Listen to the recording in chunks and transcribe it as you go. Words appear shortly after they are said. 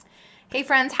Hey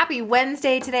friends, happy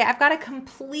Wednesday today. I've got a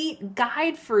complete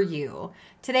guide for you.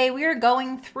 Today we are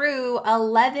going through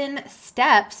 11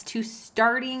 steps to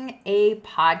starting a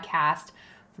podcast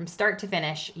from start to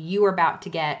finish. You are about to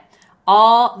get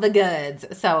all the goods.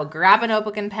 So grab a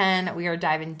notebook and pen. We are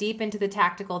diving deep into the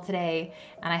tactical today.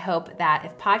 And I hope that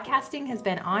if podcasting has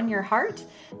been on your heart,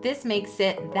 this makes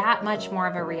it that much more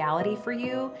of a reality for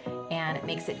you. And it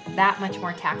makes it that much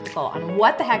more tactical on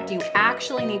what the heck do you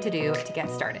actually need to do to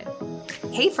get started.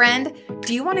 Hey friend,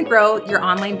 do you want to grow your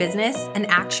online business and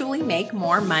actually make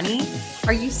more money?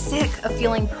 Are you sick of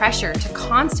feeling pressure to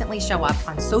constantly show up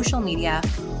on social media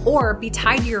or be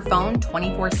tied to your phone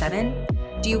 24/7?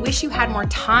 Do you wish you had more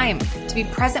time to be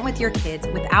present with your kids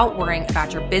without worrying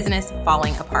about your business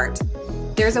falling apart?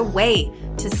 There's a way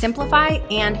to simplify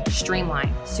and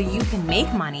streamline so you can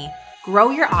make money, grow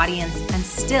your audience, and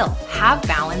still have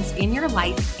balance in your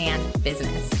life and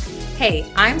business. Hey,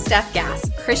 I'm Steph Gass,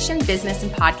 Christian business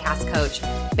and podcast coach,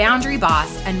 boundary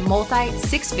boss, and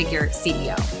multi-six-figure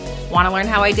CEO. Want to learn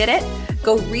how I did it?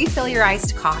 Go refill your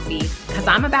iced coffee because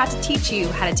I'm about to teach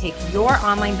you how to take your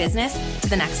online business to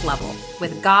the next level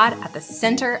with God at the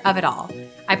center of it all.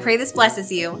 I pray this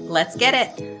blesses you. Let's get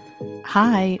it.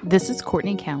 Hi, this is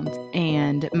Courtney Count,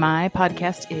 and my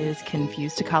podcast is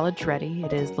Confused to College Ready.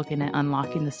 It is looking at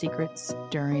unlocking the secrets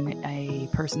during a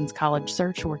person's college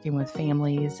search, working with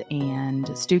families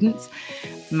and students.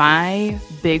 My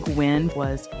big win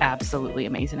was absolutely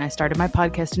amazing. I started my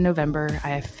podcast in November.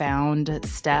 I found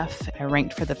Steph. I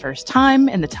ranked for the first time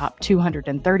in the top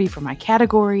 230 for my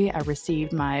category. I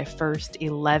received my first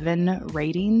 11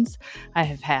 ratings. I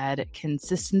have had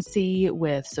consistency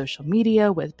with social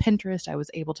media, with Pinterest. I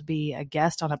was able to be a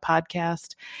guest on a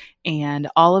podcast, and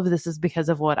all of this is because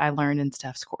of what I learned in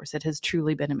Steph's course. It has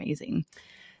truly been amazing.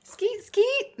 Skeet,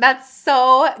 skeet. That's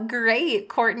so great,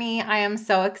 Courtney. I am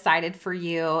so excited for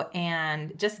you.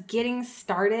 And just getting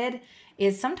started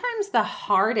is sometimes the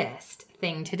hardest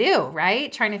thing to do,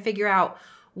 right? Trying to figure out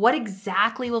what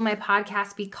exactly will my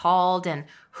podcast be called and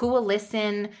who will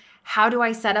listen? How do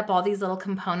I set up all these little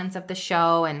components of the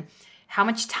show? And how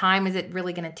much time is it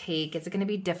really going to take? Is it going to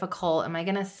be difficult? Am I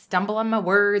going to stumble on my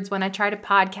words when I try to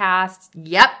podcast?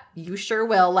 Yep, you sure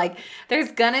will.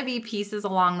 There's going to be pieces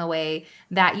along the way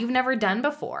that you've never done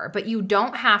before, but you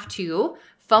don't have to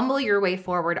fumble your way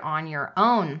forward on your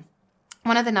own.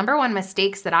 One of the number one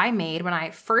mistakes that I made when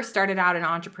I first started out in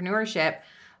entrepreneurship,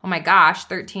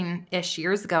 13-ish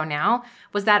years ago now,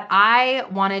 was that I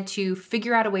wanted to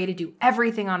figure out a way to do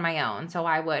everything on my own. So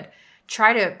I would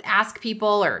try to ask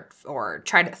people or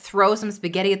try to throw some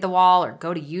spaghetti at the wall or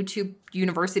go to YouTube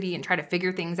University and try to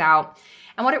figure things out.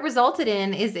 And what it resulted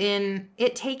in is in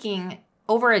it taking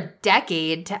over a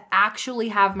decade to actually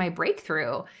have my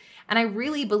breakthrough. And I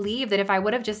really believe that if I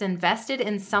would have just invested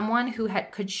in someone who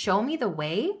could show me the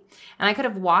way and I could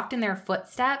have walked in their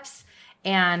footsteps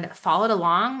and followed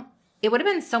along, it would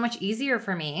have been so much easier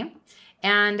for me.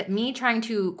 And me trying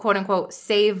to quote unquote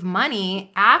save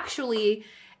money actually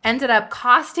ended up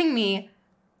costing me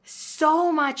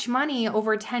so much money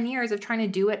over 10 years of trying to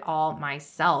do it all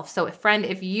myself. So friend,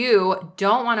 if you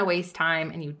don't want to waste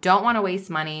time and you don't want to waste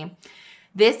money,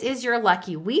 this is your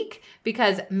lucky week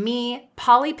because me,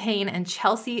 Polly Payne, and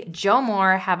Chelsea Joe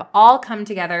Moore have all come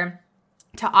together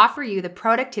to offer you the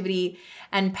Productivity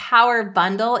and Power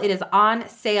Bundle. It is on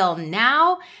sale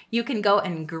now. You can go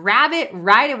and grab it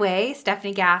right away,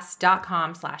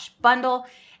 stephanigass.com/bundle.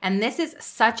 And this is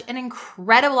such an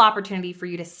incredible opportunity for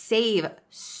you to save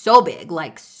so big,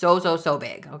 so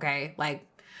big, okay?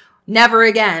 Never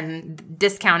again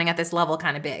discounting at this level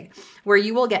kind of big, where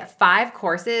you will get 5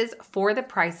 courses for the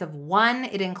price of 1.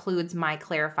 It includes my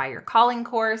Clarify Your Calling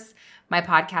course, my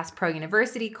Podcast Pro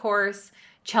University course,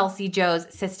 Chelsea Joe's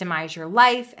Systemize Your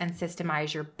Life and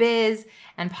Systemize Your Biz,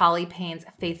 and Polly Payne's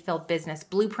Faith-Filled Business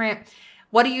Blueprint.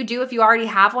 What do you do if you already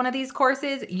have one of these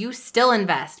courses? You still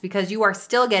invest because you are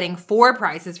still getting 4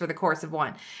 prices for the course of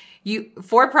 1.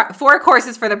 Four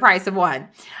courses for the price of 1.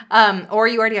 Or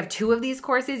you already have 2 of these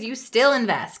courses, you still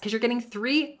invest because you're getting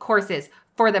 3 courses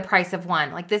for the price of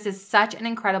 1. This is such an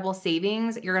incredible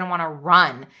savings. You're going to want to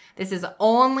run. This is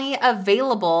only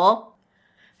available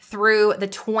through the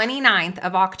 29th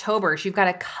of October. So you've got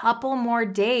a couple more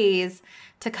days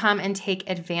to come and take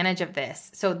advantage of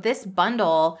this. So this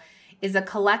bundle is a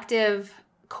collective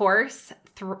course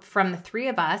from the 3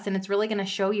 of us, and it's really going to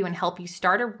show you and help you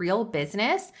start a real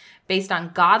business based on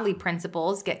godly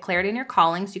principles, get clarity in your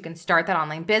calling so you can start that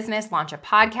online business, launch a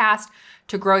podcast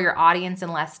to grow your audience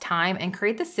in less time, and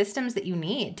create the systems that you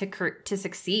need to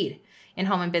succeed in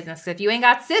home and business. So if you ain't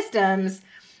got systems,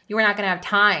 you are not going to have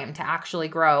time to actually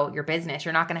grow your business.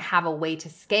 You're not going to have a way to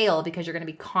scale because you're going to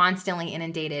be constantly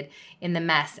inundated in the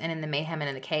mess and in the mayhem and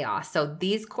in the chaos. So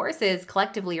these courses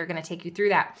collectively are going to take you through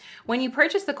that. When you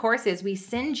purchase the courses, we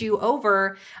send you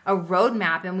over a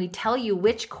roadmap and we tell you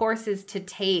which courses to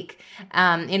take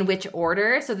in which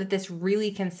order so that this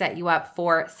really can set you up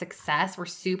for success. We're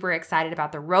super excited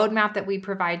about the roadmap that we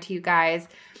provide to you guys.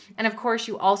 And of course,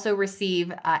 you also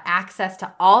receive access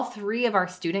to all 3 of our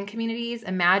student communities.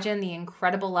 Imagine the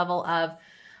incredible level of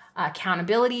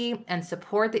accountability and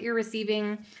support that you're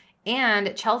receiving.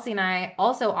 And Chelsea and I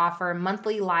also offer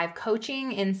monthly live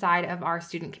coaching inside of our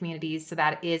student communities. So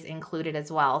that is included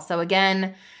as well. So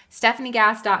again,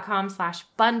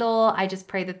 stephaniegass.com/bundle. I just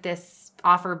pray that this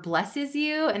offer blesses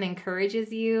you and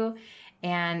encourages you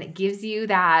and gives you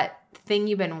that thing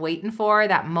you've been waiting for,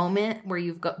 that moment where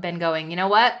you've been going, you know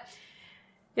what?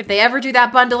 If they ever do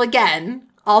that bundle again,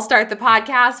 I'll start the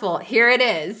podcast. Well, here it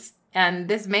is. And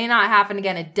this may not happen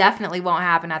again. It definitely won't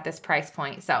happen at this price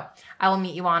point. So I will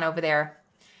meet you on over there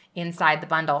inside the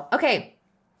bundle. Okay,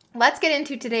 let's get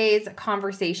into today's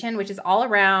conversation, which is all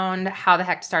around how the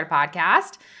heck to start a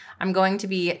podcast. I'm going to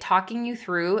be talking you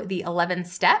through the 11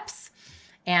 steps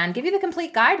and give you the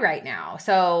complete guide right now.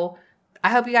 So I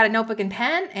hope you got a notebook and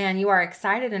pen and you are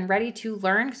excited and ready to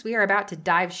learn because we are about to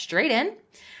dive straight in.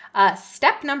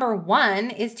 Step number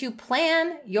 1 is to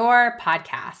plan your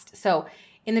podcast. So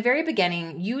in the very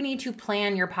beginning, you need to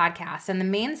plan your podcast. And the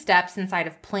main steps inside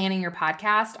of planning your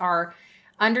podcast are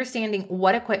understanding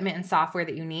what equipment and software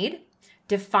that you need,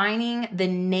 defining the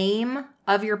name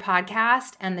of your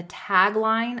podcast and the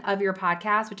tagline of your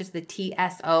podcast, which is the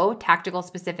TSO, Tactical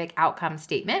Specific Outcome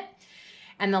Statement.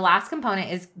 And the last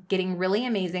component is getting really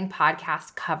amazing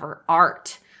podcast cover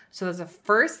art. So those are the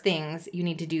first things you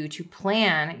need to do to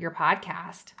plan your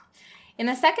podcast. In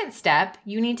the second step,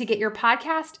 you need to get your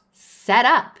podcast set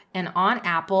up and on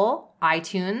Apple,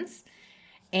 iTunes,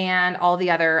 and all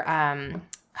the other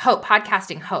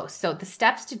podcasting hosts. So the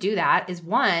steps to do that is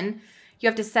 1, you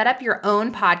have to set up your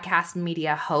own podcast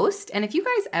media host. And if you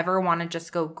guys ever want to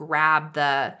just go grab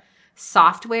the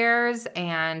softwares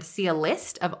and see a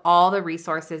list of all the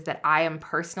resources that I am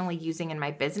personally using in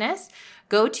my business,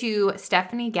 go to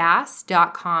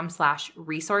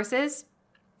stephaniegass.com/resources.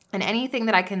 And anything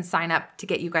that I can sign up to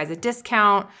get you guys a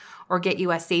discount or get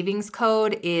you a savings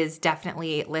code is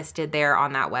definitely listed there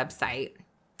on that website.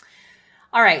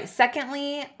 All right.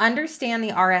 Secondly, understand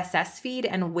the RSS feed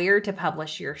and where to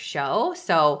publish your show.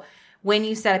 So when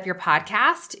you set up your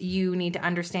podcast, you need to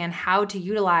understand how to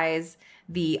utilize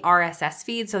the RSS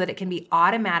feed so that it can be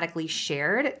automatically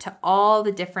shared to all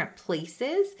the different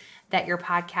places that your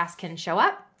podcast can show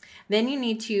up. Then you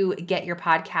need to get your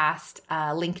podcast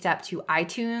linked up to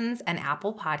iTunes and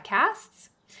Apple Podcasts.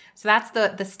 So that's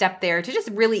the step there to just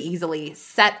really easily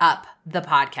set up the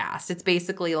podcast. It's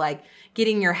basically like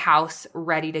getting your house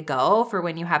ready to go for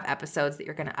when you have episodes that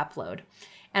you're going to upload.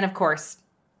 And of course,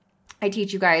 I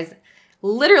teach you guys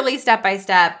literally step by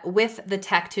step with the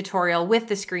tech tutorial, with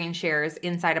the screen shares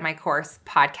inside of my course,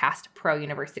 Podcast Pro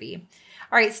University.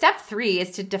 All right, step 3 is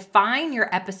to define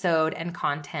your episode and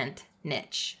content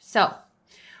niche. So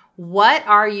what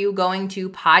are you going to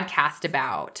podcast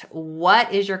about?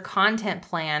 What is your content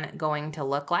plan going to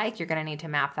look like? You're going to need to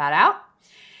map that out.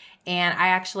 And I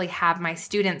actually have my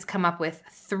students come up with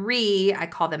 3, I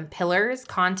call them pillars,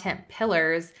 content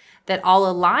pillars, that all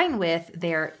align with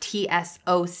their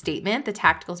TSO statement, the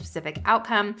tactical specific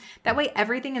outcome. That way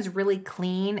everything is really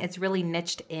clean, it's really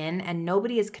niched in, and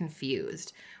nobody is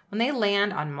confused. When they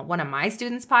land on one of my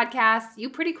students' podcasts, you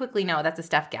pretty quickly know that's a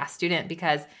Steph Gass student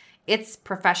because it's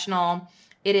professional.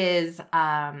 It is,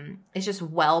 it's just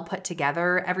well put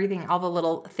together. Everything, all the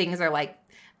little things are like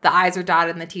the I's are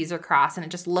dotted and the T's are crossed, and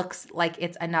it just looks like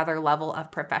it's another level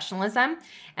of professionalism.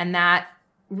 And that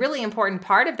really important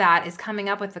part of that is coming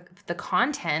up with the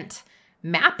content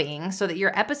mapping so that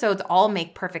your episodes all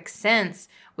make perfect sense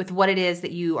with what it is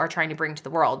that you are trying to bring to the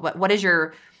world. What is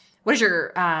your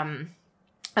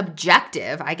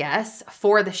objective, I guess,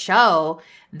 for the show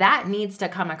that needs to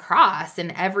come across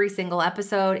in every single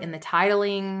episode, in the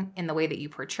titling, in the way that you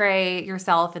portray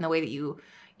yourself, in the way that you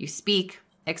speak,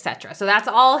 etc. So that's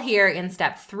all here in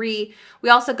step 3. We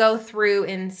also go through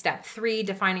in step 3,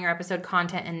 defining your episode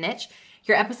content and niche,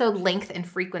 your episode length and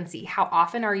frequency. How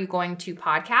often are you going to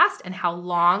podcast and how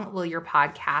long will your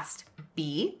podcast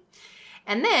be?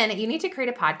 And then you need to create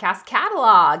a podcast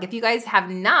catalog. If you guys have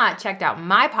not checked out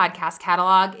my podcast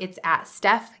catalog, it's at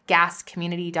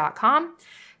stephgasscommunity.com.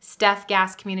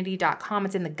 stephgasscommunity.com.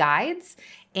 It's in the guides.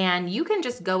 And you can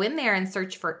just go in there and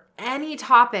search for any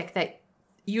topic that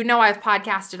you know I've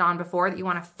podcasted on before that you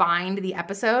want to find the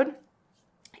episode.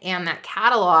 And that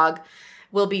catalog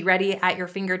will be ready at your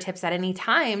fingertips at any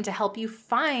time to help you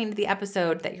find the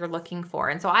episode that you're looking for.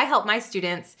 And so I help my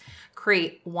students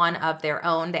create one of their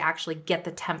own. They actually get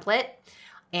the template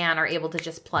and are able to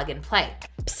just plug and play.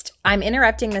 Psst, I'm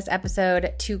interrupting this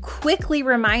episode to quickly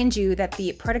remind you that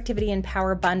the Productivity and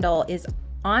Power Bundle is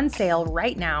on sale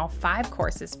right now, 5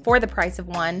 courses for the price of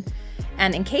 1.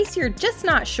 And in case you're just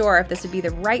not sure if this would be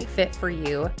the right fit for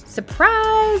you,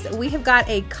 surprise, we have got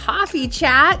a coffee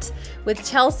chat with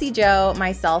Chelsea Joe,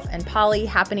 myself, and Polly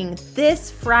happening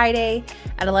this Friday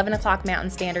at 11 o'clock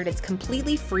Mountain Standard. It's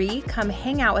completely free. Come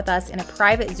hang out with us in a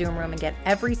private Zoom room and get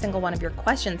every single one of your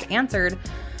questions answered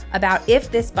about if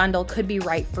this bundle could be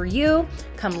right for you.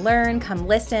 Come learn, come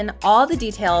listen. All the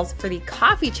details for the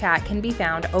coffee chat can be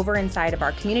found over inside of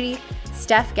our community,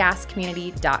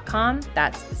 StephGassCommunity.com.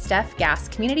 That's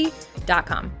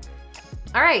StephGassCommunity.com.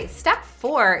 All right, step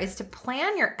 4 is to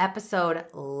plan your episode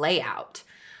layout.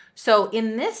 So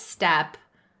in this step,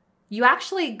 you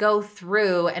actually go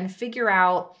through and figure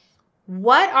out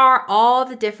what are all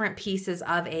the different pieces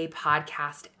of a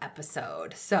podcast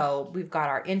episode. So we've got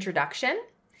our introduction.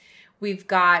 We've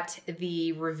got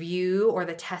the review or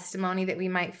the testimony that we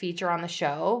might feature on the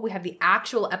show. We have the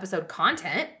actual episode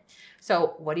content.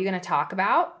 So what are you going to talk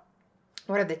about?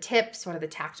 What are the tips? What are the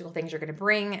tactical things you're going to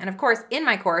bring? And of course, in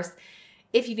my course,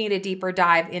 if you need a deeper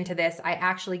dive into this, I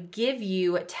actually give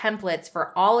you templates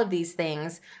for all of these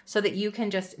things so that you can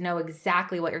just know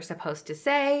exactly what you're supposed to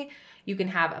say. You can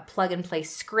have a plug and play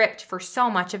script for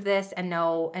so much of this and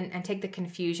know and take the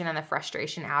confusion and the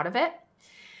frustration out of it.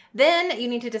 Then you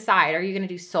need to decide, are you going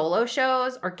to do solo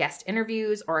shows or guest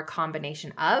interviews or a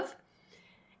combination of?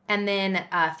 And then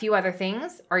a few other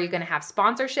things. Are you going to have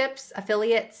sponsorships,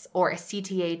 affiliates, or a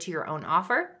CTA to your own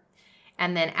offer?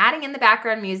 And then adding in the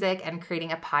background music and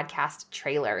creating a podcast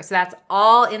trailer. So that's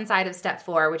all inside of step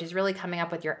 4, which is really coming up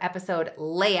with your episode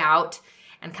layout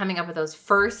and coming up with those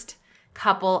first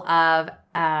couple of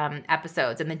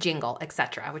episodes and the jingle,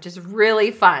 etc., which is really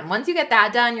fun. Once you get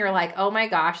that done, you're like, oh my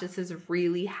gosh, this is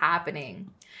really happening.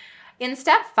 In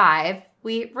step 5,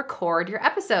 we record your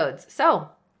episodes. So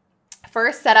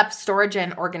first, set up storage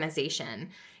and organization.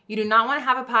 You do not want to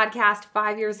have a podcast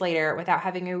 5 years later without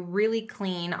having a really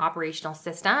clean operational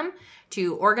system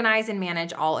to organize and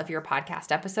manage all of your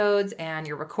podcast episodes and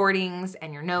your recordings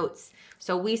and your notes.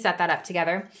 So we set that up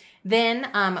together. Then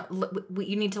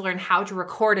you need to learn how to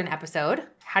record an episode.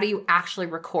 How do you actually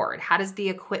record? How does the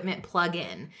equipment plug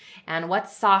in? And what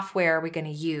software are we going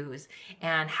to use?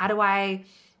 And how do I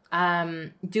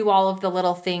do all of the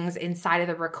little things inside of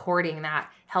the recording that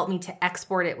help me to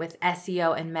export it with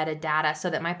SEO and metadata so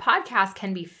that my podcast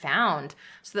can be found,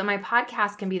 so that my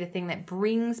podcast can be the thing that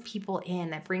brings people in,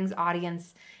 that brings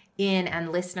audience in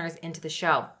and listeners into the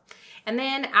show. And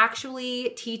then actually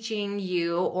teaching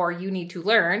you, or you need to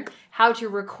learn how to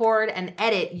record and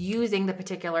edit using the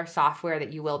particular software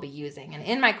that you will be using. And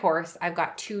in my course, I've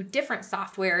got 2 different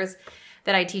softwares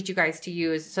that I teach you guys to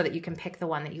use so that you can pick the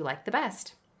one that you like the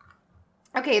best.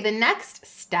 Okay, the next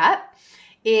step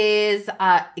is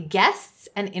guests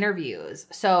and interviews.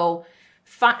 So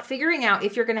figuring out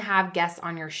if you're going to have guests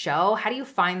on your show, how do you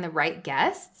find the right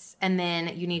guests? And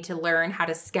then you need to learn how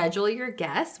to schedule your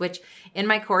guests, which in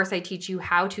my course, I teach you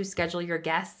how to schedule your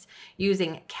guests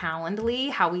using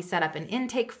Calendly, how we set up an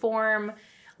intake form,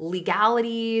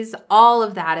 legalities, all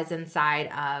of that is inside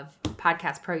of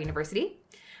Podcast Pro University.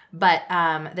 But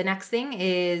the next thing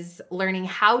is learning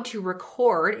how to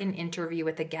record an interview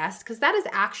with a guest, because that is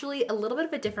actually a little bit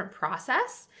of a different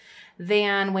process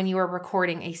than when you are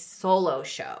recording a solo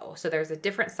show. So there's a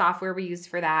different software we use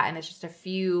for that, and it's just a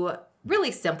few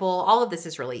really simple. All of this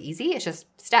is really easy. It's just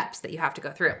steps that you have to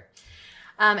go through.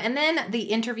 And then the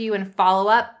interview and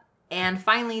follow-up, and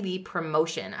finally the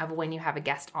promotion of when you have a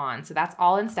guest on. So that's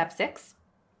all in step 6.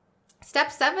 Step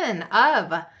 7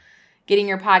 of getting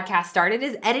your podcast started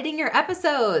is editing your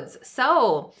episodes.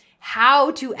 So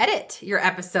how to edit your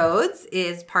episodes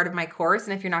is part of my course.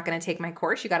 And if you're not going to take my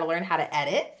course, you got to learn how to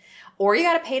edit, or you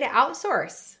got to pay to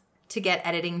outsource to get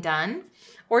editing done,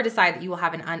 or decide that you will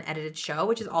have an unedited show,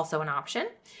 which is also an option.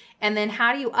 And then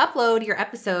how do you upload your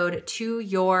episode to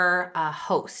your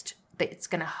host that's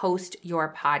going to host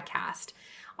your podcast?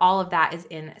 All of that is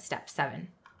in step 7.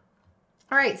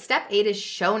 All right, step 8 is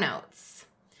show notes.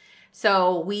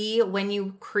 So when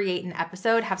you create an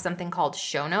episode, have something called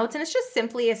show notes, and it's just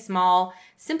simply a simple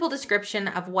description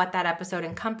of what that episode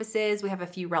encompasses. We have a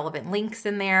few relevant links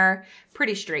in there,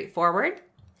 pretty straightforward.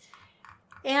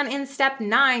 And in step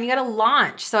 9, you got to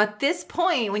launch. So at this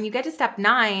point, when you get to step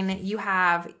 9, you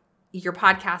have your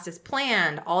podcast is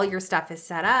planned, all your stuff is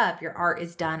set up, your art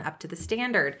is done up to the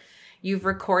standard. You've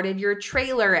recorded your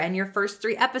trailer and your first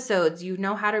 3 episodes. You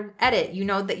know how to edit. You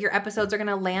know that your episodes are going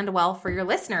to land well for your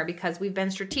listener because we've been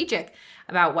strategic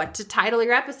about what to title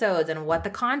your episodes and what the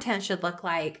content should look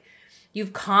like.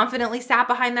 You've confidently sat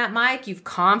behind that mic. You've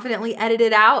confidently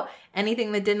edited out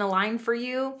anything that didn't align for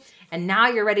you. And now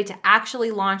you're ready to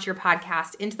actually launch your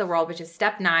podcast into the world, which is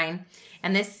step 9.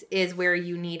 And this is where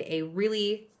you need a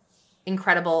really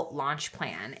incredible launch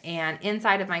plan. And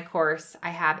inside of my course,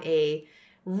 I have a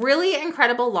really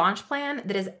incredible launch plan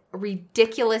that is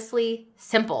ridiculously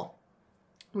simple.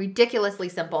 Ridiculously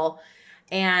simple.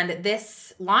 And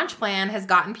this launch plan has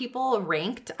gotten people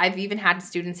ranked. I've even had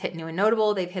students hit New and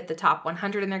Notable. They've hit the top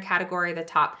 100 in their category.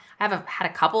 Had a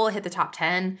couple hit the top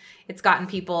 10. It's gotten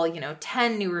people,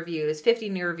 10 new reviews, 50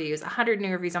 new reviews, 100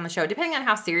 new reviews on the show, depending on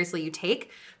how seriously you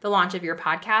take the launch of your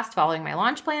podcast following my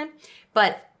launch plan.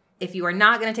 But if you are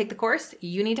not going to take the course,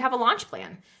 you need to have a launch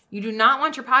plan. You do not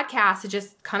want your podcast to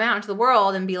just come out into the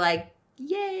world and be like,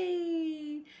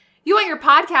 yay. You want your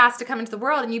podcast to come into the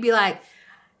world and you be like,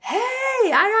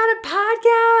 hey, I got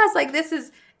a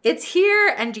podcast. It's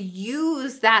here, and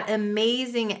use that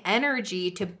amazing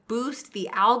energy to boost the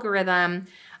algorithm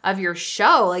of your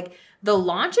show. The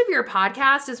launch of your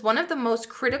podcast is one of the most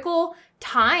critical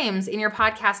times in your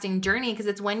podcasting journey because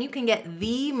it's when you can get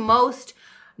the most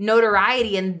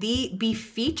notoriety and be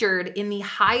featured in the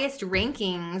highest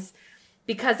rankings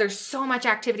because there's so much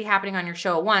activity happening on your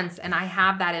show at once. And I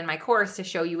have that in my course to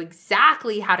show you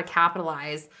exactly how to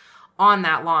capitalize on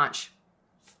that launch.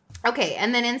 Okay,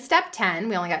 and then in step 10,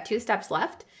 we only got 2 steps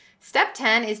left. Step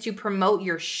 10 is to promote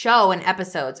your show and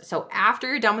episodes. So after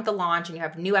you're done with the launch and you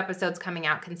have new episodes coming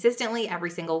out consistently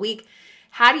every single week,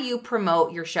 how do you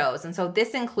promote your shows? And so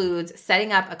this includes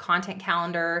setting up a content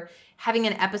calendar, having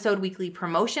an episode weekly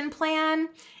promotion plan,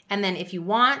 and then if you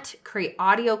want, create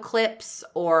audio clips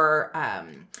or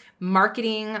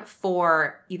marketing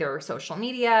for either social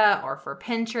media or for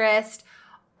Pinterest,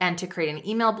 and to create an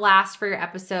email blast for your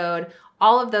episode.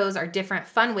 All of those are different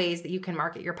fun ways that you can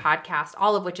market your podcast,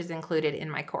 all of which is included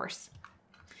in my course.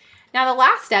 Now, the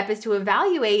last step is to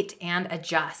evaluate and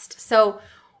adjust. So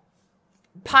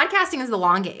podcasting is the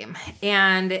long game,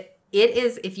 and it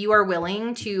is, if you are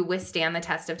willing to withstand the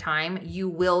test of time, you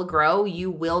will grow,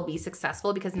 you will be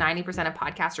successful, because 90% of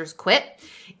podcasters quit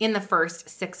in the first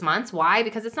 6 months. Why?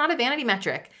 Because it's not a vanity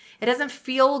metric. It doesn't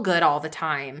feel good all the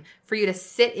time for you to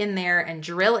sit in there and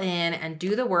drill in and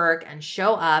do the work and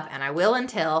show up, and I will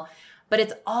until, but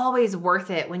it's always worth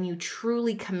it when you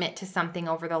truly commit to something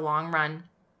over the long run.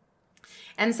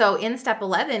 And so in step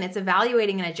 11, it's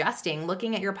evaluating and adjusting,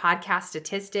 looking at your podcast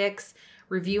statistics,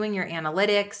 reviewing your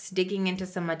analytics, digging into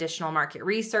some additional market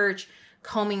research,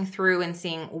 combing through and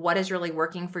seeing what is really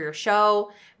working for your show,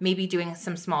 maybe doing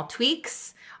some small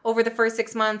tweaks over the first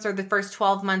 6 months or the first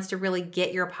 12 months to really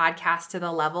get your podcast to the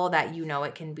level that you know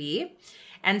it can be.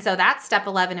 And so that's step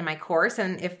 11 in my course.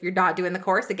 And if you're not doing the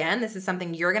course, again, this is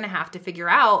something you're going to have to figure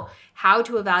out, how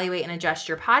to evaluate and adjust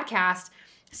your podcast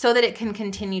so that it can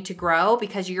continue to grow,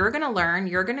 because you're going to learn,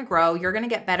 you're going to grow, you're going to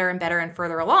get better and better and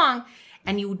further along.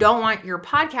 And you don't want your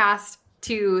podcast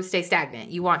to stay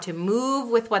stagnant. You want to move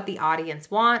with what the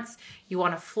audience wants. You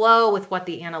want to flow with what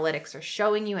the analytics are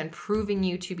showing you and proving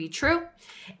you to be true.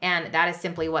 And that is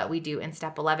simply what we do in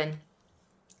step 11.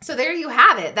 So there you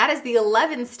have it. That is the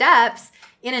 11 steps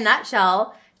in a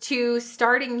nutshell to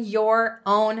starting your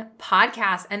own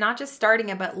podcast, and not just starting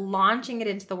it, but launching it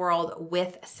into the world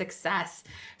with success.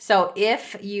 So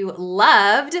if you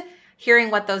loved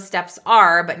hearing what those steps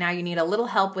are, but now you need a little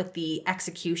help with the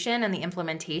execution and the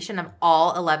implementation of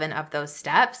all 11 of those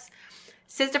steps,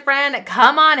 sister friend,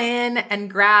 come on in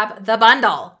and grab the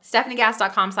bundle.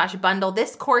 StephanieGass.com/bundle.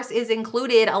 This course is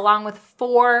included along with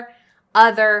 4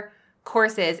 other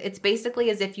courses. It's basically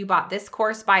as if you bought this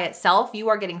course by itself. You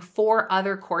are getting 4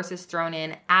 other courses thrown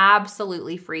in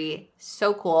absolutely free.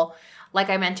 So cool.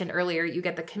 Like I mentioned earlier, you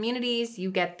get the communities,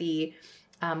 you get the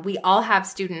we all have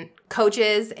student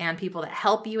coaches and people that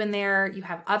help you in there. You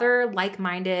have other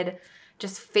like-minded,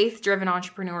 just faith-driven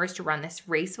entrepreneurs to run this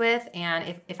race with.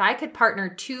 And if I could partner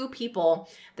 2 people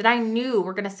that I knew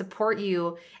were going to support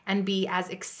you and be as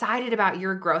excited about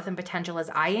your growth and potential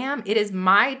as I am, it is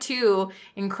my 2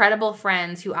 incredible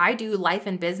friends who I do life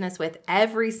and business with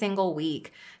every single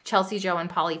week, Chelsea Jo and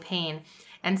Polly Payne.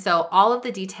 And so all of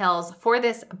the details for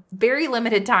this very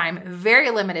limited time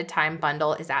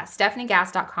bundle is at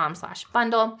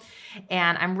StephanieGass.com/bundle.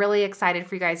 And I'm really excited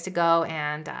for you guys to go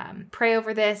and pray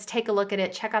over this, take a look at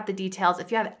it, check out the details. If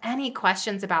you have any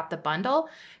questions about the bundle,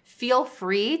 feel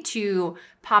free to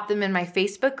pop them in my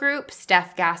Facebook group,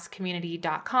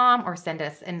 StephGassCommunity.com, or send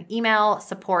us an email,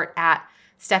 support@StephanieGass.com.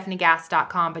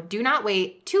 stephaniegass.com. But do not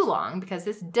wait too long because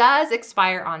this does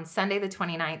expire on Sunday the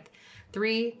 29th.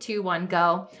 3, 2, 1,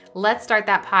 go. Let's start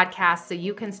that podcast so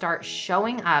you can start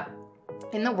showing up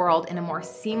in the world in a more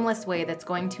seamless way that's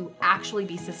going to actually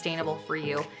be sustainable for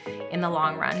you in the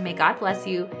long run. May God bless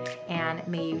you, and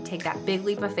may you take that big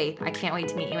leap of faith. I can't wait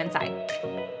to meet you inside.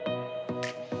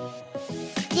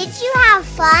 Did you have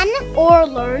fun or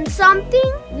learn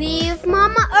something? Leave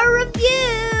Mama a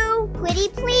review. Pretty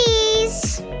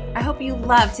please. I hope you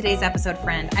loved today's episode,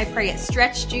 friend. I pray it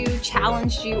stretched you,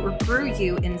 challenged you, or grew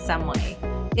you in some way.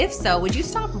 If so, would you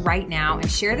stop right now and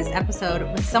share this episode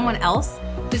with someone else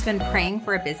who's been praying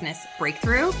for a business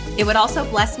breakthrough? It would also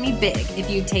bless me big if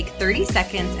you'd take 30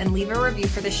 seconds and leave a review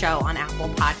for the show on Apple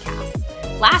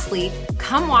Podcasts. Lastly,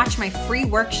 come watch my free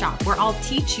workshop where I'll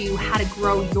teach you how to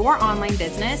grow your online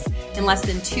business in less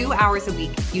than 2 hours a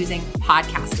week using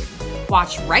podcasting.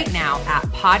 Watch right now at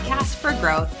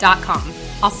podcastforgrowth.com.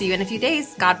 I'll see you in a few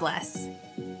days. God bless.